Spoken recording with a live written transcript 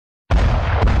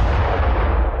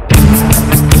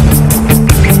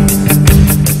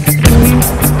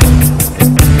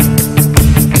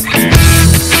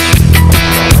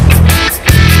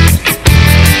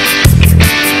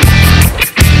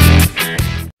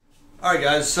Alright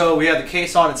guys, so we have the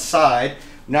case on its side.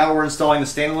 Now we're installing the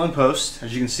standalone posts.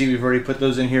 As you can see, we've already put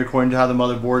those in here according to how the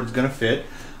motherboard is going to fit.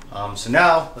 So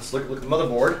now, let's look at the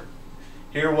motherboard.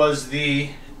 Here was the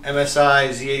MSI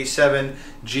Z87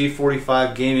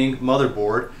 G45 gaming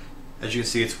motherboard. As you can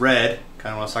see, it's red.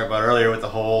 Kind of what I was talking about earlier with the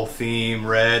whole theme,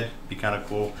 red. Be kind of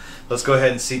cool. Let's go ahead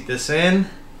and seat this in.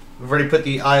 We've already put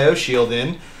the I/O shield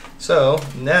in. So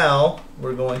now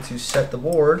we're going to set the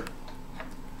board.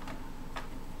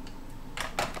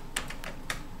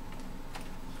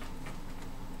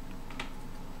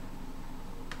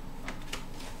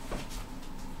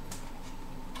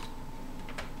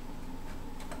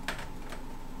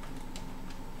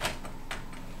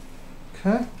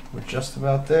 Okay, we're just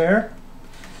about there.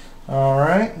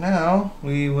 Alright, now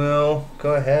we will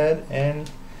go ahead and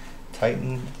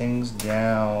tighten things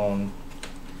down.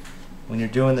 When you're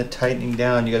doing the tightening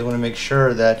down, you guys want to make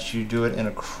sure that you do it in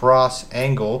a cross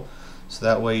angle so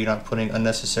that way you're not putting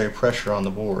unnecessary pressure on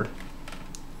the board.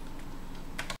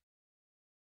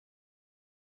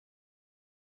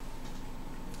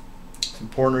 It's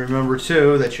important to remember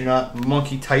too that you're not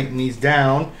monkey tightening these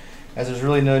down, as there's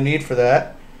really no need for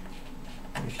that.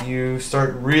 If you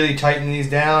start really tightening these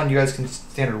down, you guys can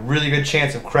stand a really good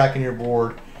chance of cracking your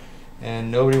board,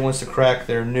 and nobody wants to crack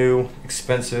their new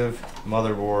expensive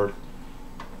motherboard.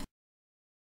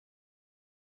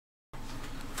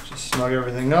 Just snug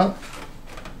everything up.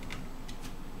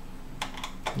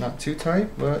 Not too tight,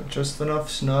 but just enough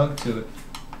snug to it.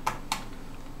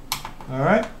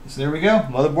 Alright, so there we go.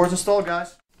 Motherboard's installed,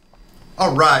 guys.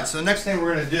 Alright, so the next thing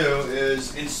we're going to do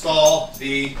is install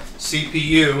the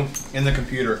CPU in the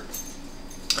computer.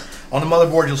 On the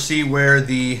motherboard, you'll see where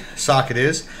the socket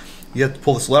is. You have to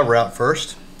pull this lever out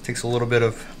first. It takes a little bit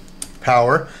of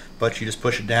power, but you just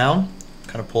push it down,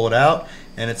 kind of pull it out,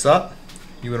 and it's up.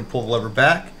 You're going to pull the lever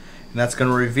back, and that's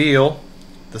going to reveal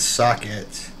the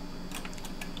socket.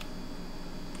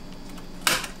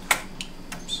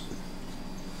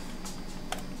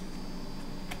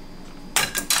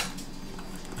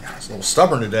 It's a little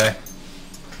stubborn today.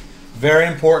 Very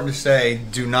important to say,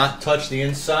 do not touch the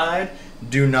inside.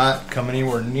 Do not come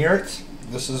anywhere near it.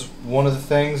 This is one of the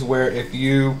things where if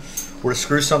you were to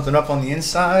screw something up on the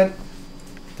inside,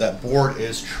 that board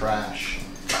is trash.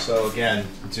 So again,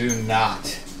 do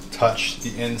not touch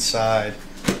the inside.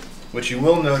 What you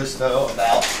will notice though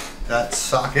about that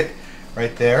socket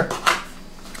right there,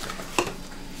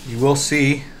 you will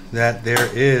see that there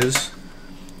is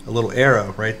a little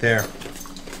arrow right there.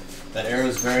 That arrow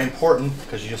is very important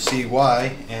because you'll see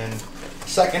why in a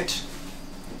second.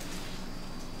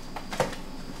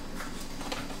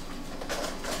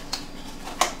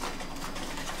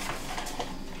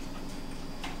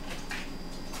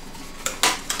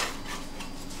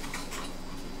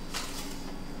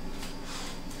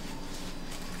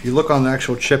 If you look on the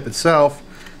actual chip itself,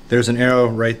 there's an arrow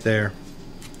right there.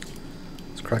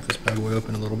 Let's crack this bad boy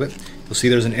open a little bit. You'll see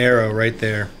there's an arrow right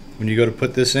there. When you go to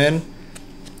put this in,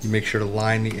 you make sure to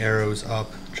line the arrows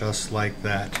up just like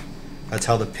that. That's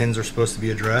how the pins are supposed to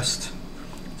be addressed.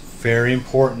 It's very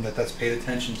important that that's paid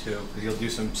attention to, because you'll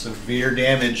do some severe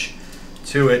damage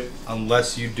to it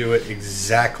unless you do it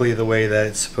exactly the way that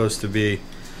it's supposed to be.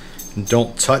 And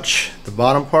don't touch the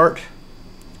bottom part.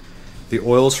 The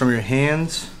oils from your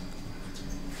hands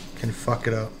can fuck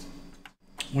it up.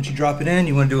 Once you drop it in,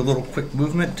 you want to do a little quick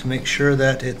movement to make sure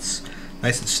that it's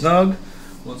nice and snug.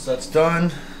 Once that's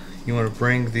done, you want to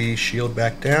bring the shield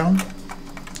back down,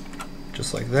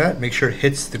 just like that. Make sure it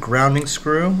hits the grounding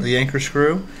screw, the anchor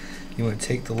screw. You want to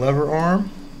take the lever arm,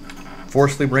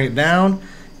 forcefully bring it down,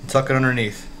 and tuck it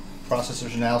underneath.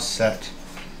 Processors are now set.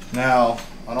 Now,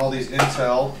 on all these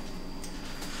Intel,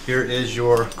 here is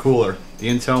your cooler. The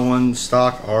Intel ones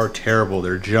stock are terrible,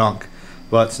 they're junk.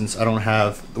 But since I don't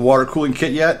have the water cooling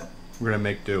kit yet, we're going to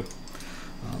make do.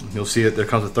 You'll see that there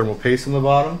comes a thermal paste on the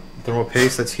bottom. The thermal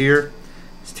paste that's here,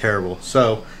 it's terrible.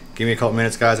 So give me a couple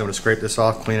minutes, guys. I'm going to scrape this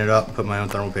off, clean it up, and put my own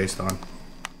thermal paste on.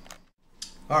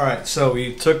 Alright, so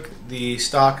we took the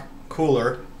stock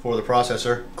cooler for the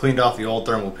processor, cleaned off the old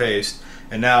thermal paste,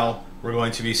 and now we're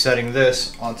going to be setting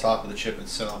this on top of the chip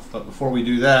itself. But before we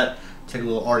do that, take a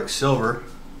little Arctic Silver,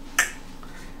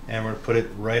 and we're going to put it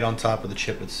right on top of the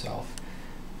chip itself.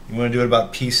 You want to do it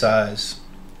about pea size.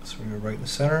 So we're going to right in the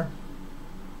center.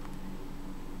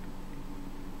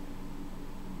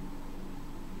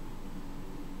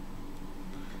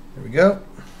 There we go.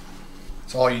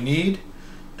 That's all you need.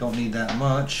 Don't need that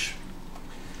much.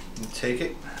 You take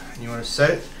it and you want to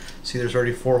set it. See, there's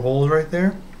already 4 holes right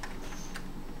there.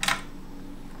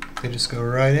 They just go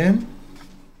right in.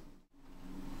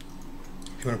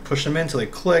 You want to push them in until they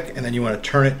click, and then you want to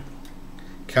turn it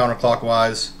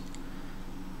counterclockwise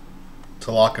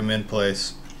to lock them in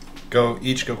place.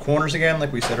 Each go corners again,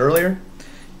 like we said earlier.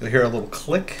 You'll hear a little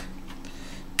click.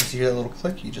 Once you hear that little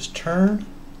click, you just turn.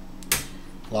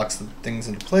 Locks the things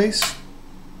into place.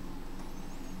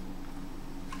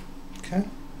 Okay.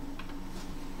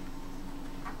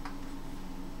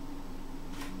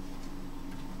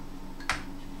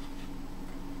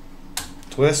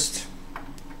 Twist,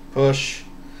 push,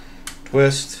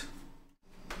 twist.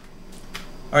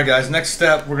 Alright guys, next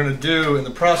step we're going to do in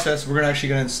the process, we're actually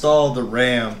going to install the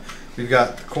RAM. We've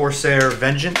got the Corsair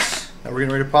Vengeance that we're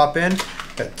getting ready to pop in.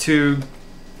 Got two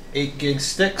 8 gig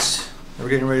sticks that we're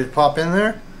getting ready to pop in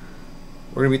there.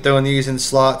 We're going to be throwing these in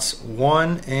slots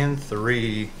 1 and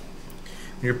 3. When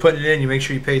you're putting it in, you make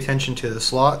sure you pay attention to the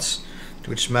slots,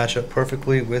 which match up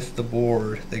perfectly with the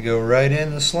board. They go right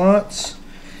in the slots.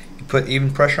 You put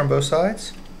even pressure on both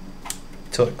sides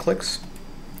until it clicks,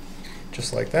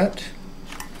 just like that.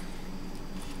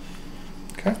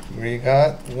 Okay, we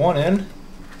got one in,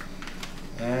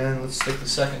 and let's stick the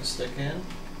second stick in.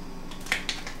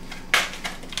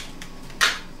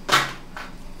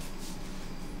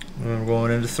 And we're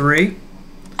going into 3.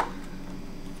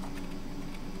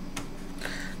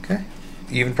 Okay,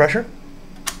 even pressure,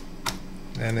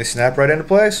 and they snap right into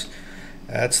place.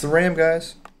 That's the RAM,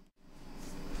 guys.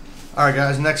 Alright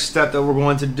guys, next step that we're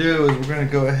going to do is we're going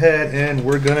to go ahead and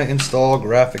we're going to install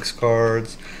graphics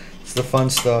cards. It's the fun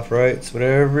stuff, right? It's what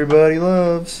everybody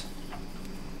loves.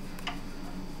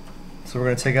 So we're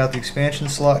going to take out the expansion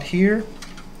slot here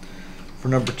for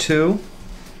number 2.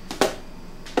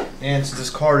 And since this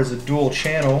card is a dual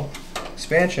channel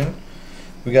expansion,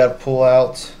 we got to pull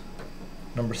out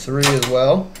number 3 as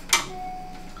well.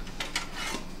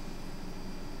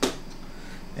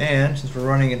 And since we're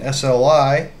running an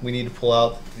SLI, we need to pull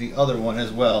out the other one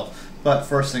as well. But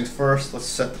first things first, let's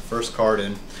set the first card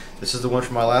in. This is the one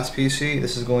from my last PC.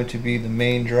 This is going to be the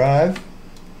main drive.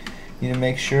 You need to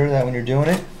make sure that when you're doing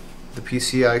it, the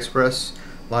PCI Express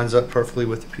lines up perfectly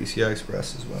with the PCI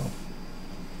Express as well.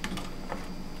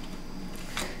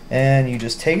 And you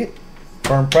just take it,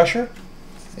 firm pressure,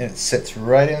 and it sits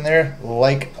right in there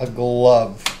like a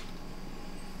glove.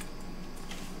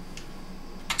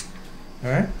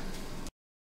 Alright.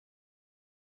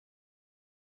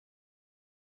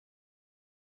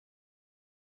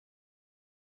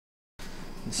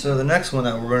 So the next one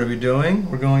that we're going to be doing,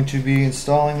 we're going to be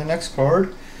installing the next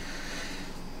card.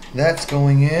 That's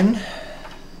going in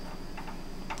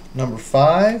number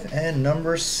 5 and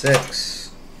number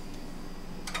 6.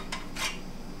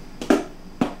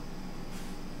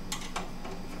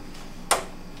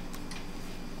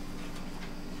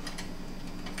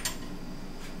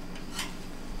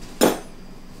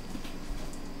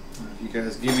 You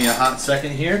guys give me a hot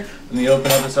second here. Let me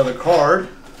open up this other card.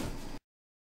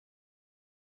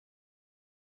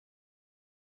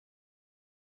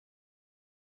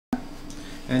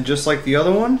 And just like the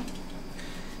other one,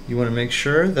 you want to make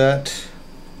sure that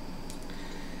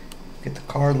get the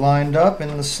card lined up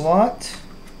in the slot.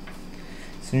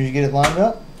 As soon as you get it lined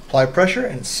up, apply pressure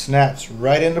and it snaps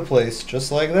right into place,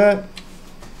 just like that.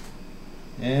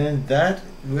 And that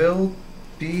will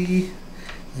be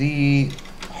the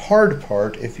hard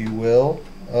part, if you will,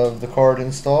 of the card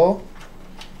install.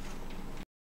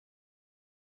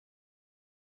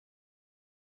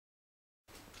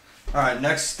 Alright,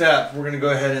 next step, we're going to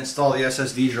go ahead and install the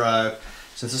SSD drive.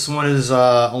 Since this one is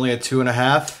only a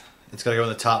 2.5, it's got to go in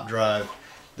the top drive.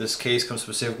 This case comes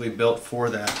specifically built for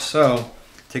that. So,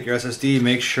 take your SSD,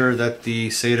 make sure that the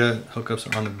SATA hookups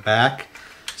are on the back.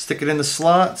 Stick it in the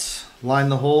slots, line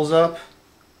the holes up,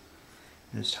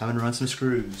 and it's time to run some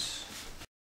screws.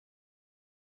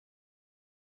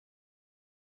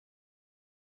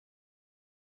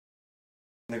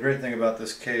 The great thing about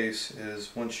this case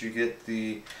is once you get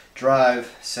the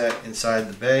drive set inside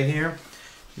the bag here,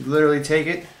 you literally take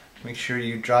it, make sure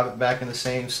you drop it back in the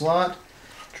same slot,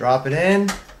 drop it in,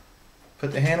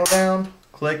 put the handle down,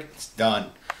 click, it's done.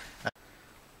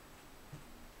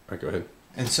 Alright, go ahead.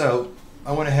 And so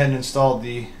I went ahead and installed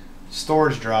the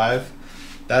storage drive.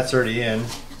 That's already in,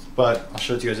 but I'll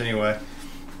show it to you guys anyway.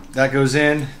 That goes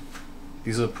in,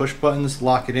 these little push buttons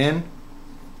lock it in.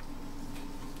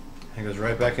 It goes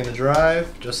right back in the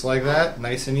drive, just like that,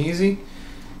 nice and easy.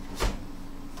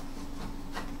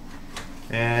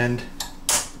 And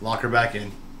lock her back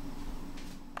in.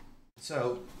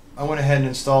 So I went ahead and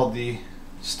installed the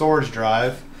storage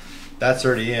drive. That's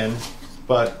already in,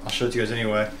 but I'll show it to you guys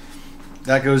anyway.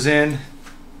 That goes in,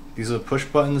 these little push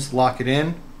buttons lock it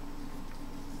in.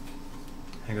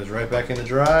 It goes right back in the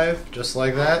drive, just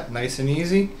like that, nice and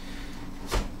easy.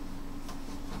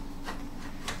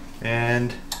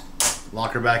 And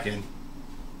lock her back in.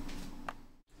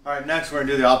 Alright, next we're going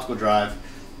to do the optical drive,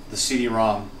 the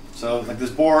CD-ROM. So like this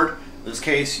board, this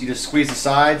case, you just squeeze the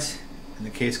sides and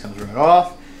the case comes right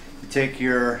off. You take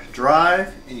your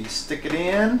drive and you stick it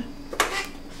in.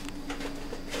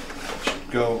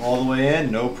 Go all the way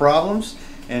in, no problems.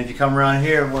 And if you come around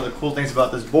here, one of the cool things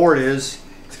about this board is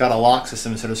it's got a lock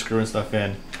system instead of screwing stuff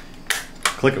in.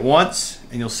 Click it once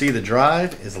and you'll see the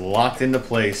drive is locked into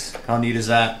place. How neat is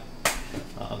that?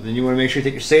 Then you want to make sure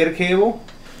you take your SATA cable,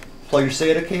 plug your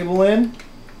SATA cable in,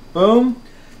 boom.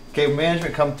 Cable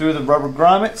management come through the rubber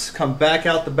grommets, come back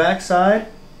out the back side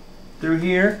through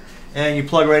here, and you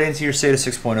plug right into your SATA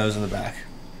 6.0s in the back.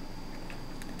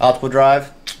 Optical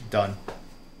drive, done.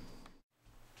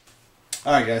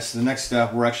 Alright guys, so the next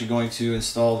step, we're actually going to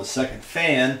install the second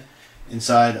fan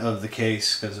inside of the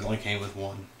case because it only came with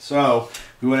one. So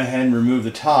we went ahead and removed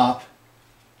the top.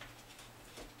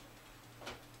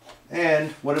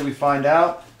 And what did we find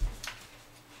out?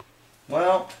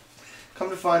 Well, come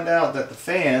to find out that the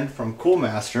fan from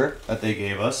Coolmaster that they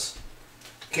gave us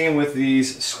came with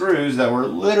these screws that were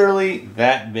literally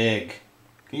that big.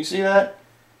 Can you see that?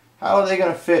 How are they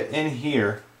going to fit in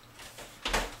here?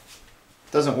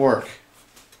 Doesn't work.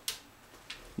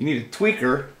 You need a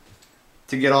tweaker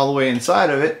to get all the way inside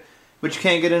of it, but you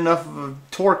can't get enough of a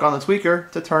torque on the tweaker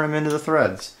to turn them into the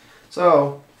threads.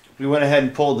 So we went ahead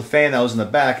and pulled the fan that was in the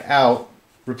back out,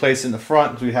 replaced it in the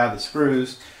front because we have the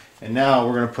screws, and now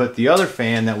we're going to put the other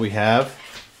fan that we have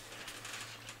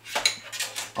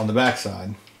on the back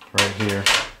side, right here.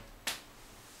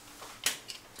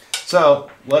 So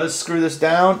let us screw this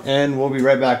down and we'll be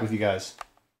right back with you guys.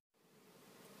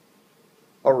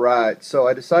 Alright, so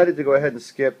I decided to go ahead and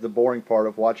skip the boring part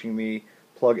of watching me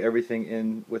plug everything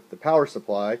in with the power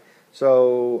supply,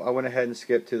 so I went ahead and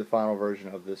skipped to the final version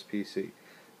of this PC.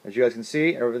 As you guys can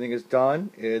see, everything is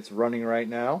done. It's running right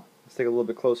now. Let's take a little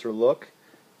bit closer look.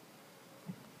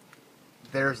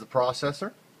 There's the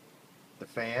processor, the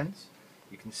fans.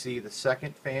 You can see the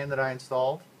second fan that I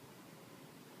installed,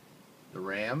 the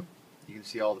RAM. You can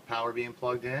see all the power being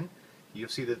plugged in. You'll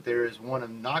see that there is one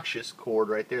obnoxious cord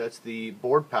right there. That's the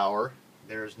board power.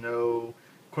 There's no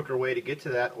quicker way to get to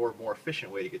that or more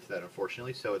efficient way to get to that,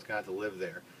 unfortunately, so it's going to have to live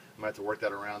there. I'm going to have to work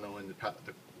that around though when the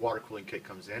water cooling kit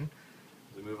comes in.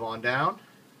 As we move on down,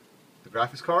 the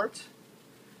graphics cards,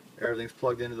 everything's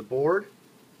plugged into the board,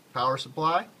 power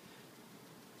supply,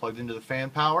 plugged into the fan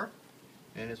power,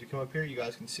 and as we come up here you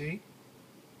guys can see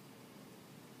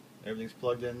everything's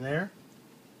plugged in there,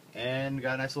 and we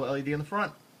got a nice little LED in the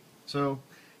front. So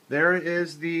there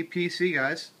is the PC,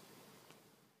 guys.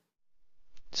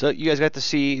 So you guys got to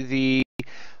see the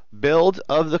build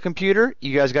of the computer,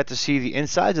 you guys got to see the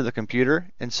insides of the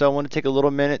computer, and so I want to take a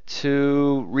little minute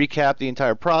to recap the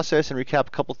entire process and recap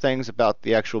a couple things about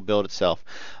the actual build itself.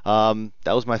 That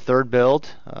was my third build.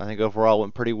 I think overall it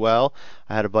went pretty well.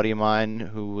 I had a buddy of mine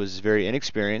who was very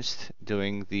inexperienced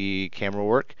doing the camera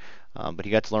work, but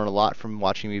he got to learn a lot from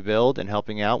watching me build and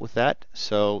helping out with that.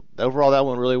 So overall that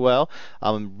went really well.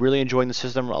 I'm really enjoying the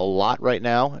system a lot right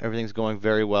now. Everything's going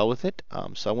very well with it.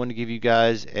 So I want to give you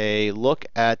guys a look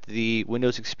at the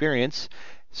Windows experience.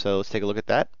 So let's take a look at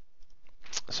that.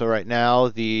 So right now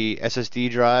the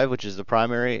SSD drive, which is the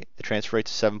primary, the transfer rate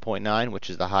to 7.9, which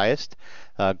is the highest.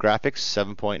 Graphics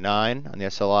 7.9 on the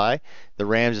SLI. The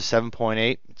RAM's is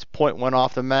 7.8. It's 0.1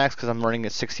 off the max because I'm running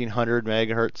at 1600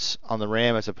 megahertz on the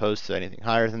RAM as opposed to anything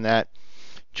higher than that.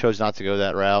 Chose not to go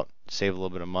that route, save a little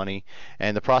bit of money.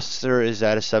 And the processor is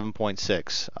at a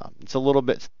 7.6. It's a little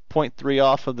bit 0.3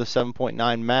 off of the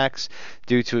 7.9 max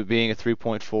due to it being a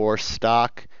 3.4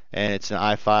 stock, and it's an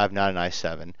i5, not an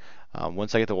i7.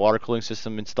 Once I get the water cooling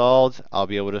system installed, I'll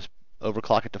be able to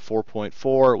overclock it to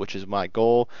 4.4, which is my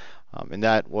goal, and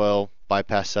that will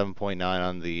bypass 7.9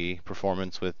 on the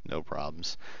performance with no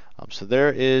problems. So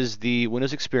there is the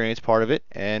Windows experience part of it,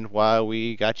 and while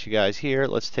we got you guys here,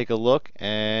 let's take a look,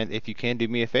 and if you can do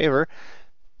me a favor,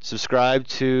 subscribe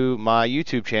to my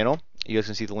YouTube channel. You guys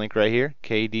can see the link right here,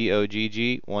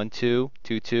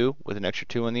 KDOGG1222 with an extra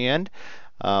 2 on the end.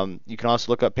 You can also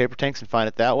look up Papertankz and find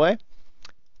it that way.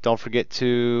 Don't forget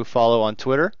to follow on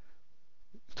Twitter.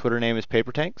 Twitter name is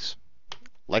Papertankz.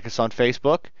 Like us on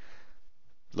Facebook.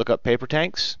 Look up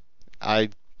Papertankz. I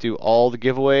do all the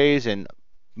giveaways and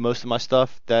most of my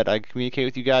stuff that I communicate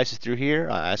with you guys is through here.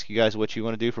 I ask you guys what you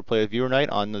want to do for Play with Viewer Night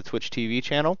on the Twitch TV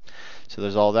channel. So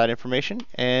there's all that information.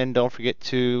 And don't forget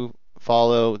to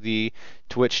follow the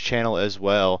Twitch channel as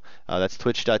well. That's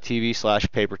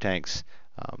twitch.tv/Papertankz.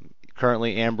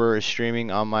 Currently Amber is streaming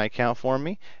on my account for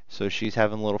me, so she's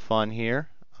having a little fun here.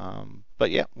 But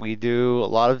yeah, we do a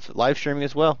lot of live streaming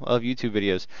as well of YouTube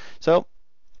videos. So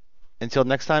until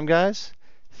next time, guys,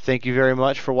 thank you very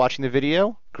much for watching the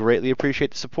video. Greatly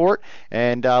appreciate the support,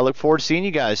 and look forward to seeing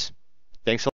you guys.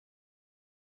 Thanks a lot.